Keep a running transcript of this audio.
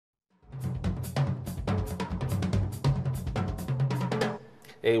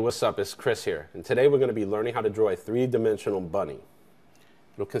Hey, what's up? It's Chris here, and today we're going to be learning how to draw a three-dimensional bunny.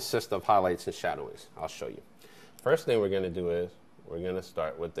 It'll consist of highlights and shadowings. I'll show you. First thing we're going to do is we're going to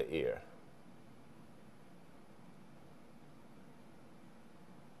start with the ear.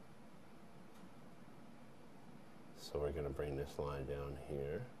 So we're going to bring this line down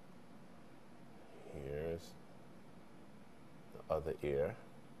here. Here's the other ear.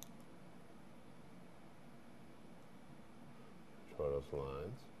 Draw those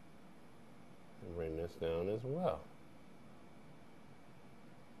lines. And bring this down as well.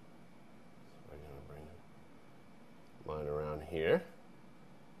 So we're going to bring a line around here.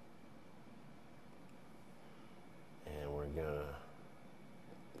 And we're going to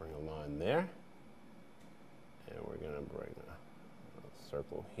bring a line there. And we're going to bring a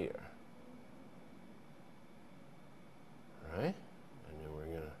circle here. All right? And then we're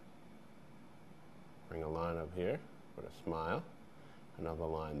going to bring a line up here with a smile. Another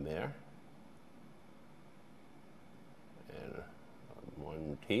line there. And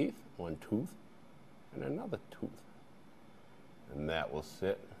one tooth, and another tooth. And that will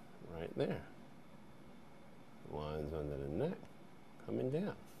sit right there. Lines under the neck coming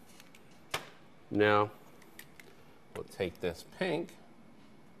down. Now, we'll take this pink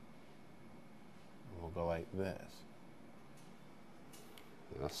and we'll go like this.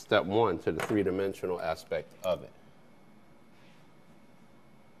 Now, step one to the three-dimensional aspect of it.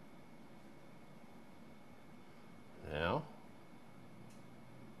 Now,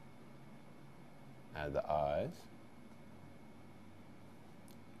 add the eyes.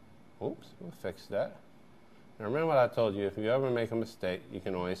 Oops, we'll fix that. Now remember what I told you, if you ever make a mistake, you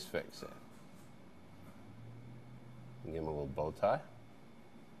can always fix it. Give him a little bow tie.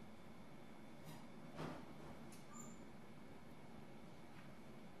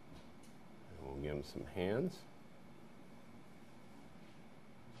 And we'll give him some hands.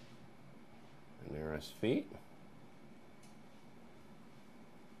 And there are his feet.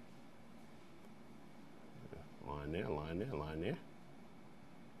 Line there, line there, line there.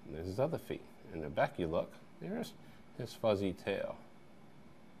 And there's his other feet. In the back you look, there's his fuzzy tail.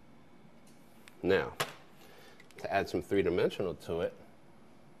 Now, to add some three-dimensional to it,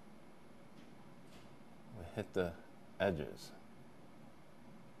 we hit the edges.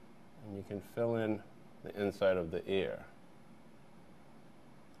 And you can fill in the inside of the ear.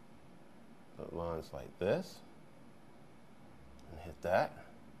 Put lines like this, and hit that.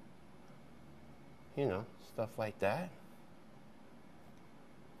 You know, stuff like that.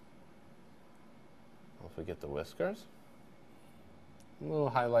 Don't forget the whiskers. Little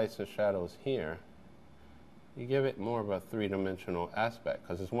highlights and shadows here. You give it more of a three-dimensional aspect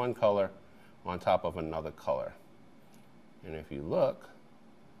because it's one color on top of another color. And if you look,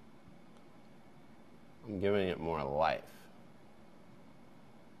 I'm giving it more life.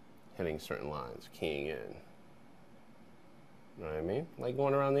 Hitting certain lines, keying in. You know what I mean? Like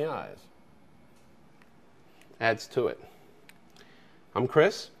going around the eyes. Adds to it. I'm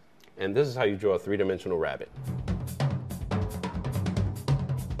Chris, and this is how you draw a three-dimensional rabbit.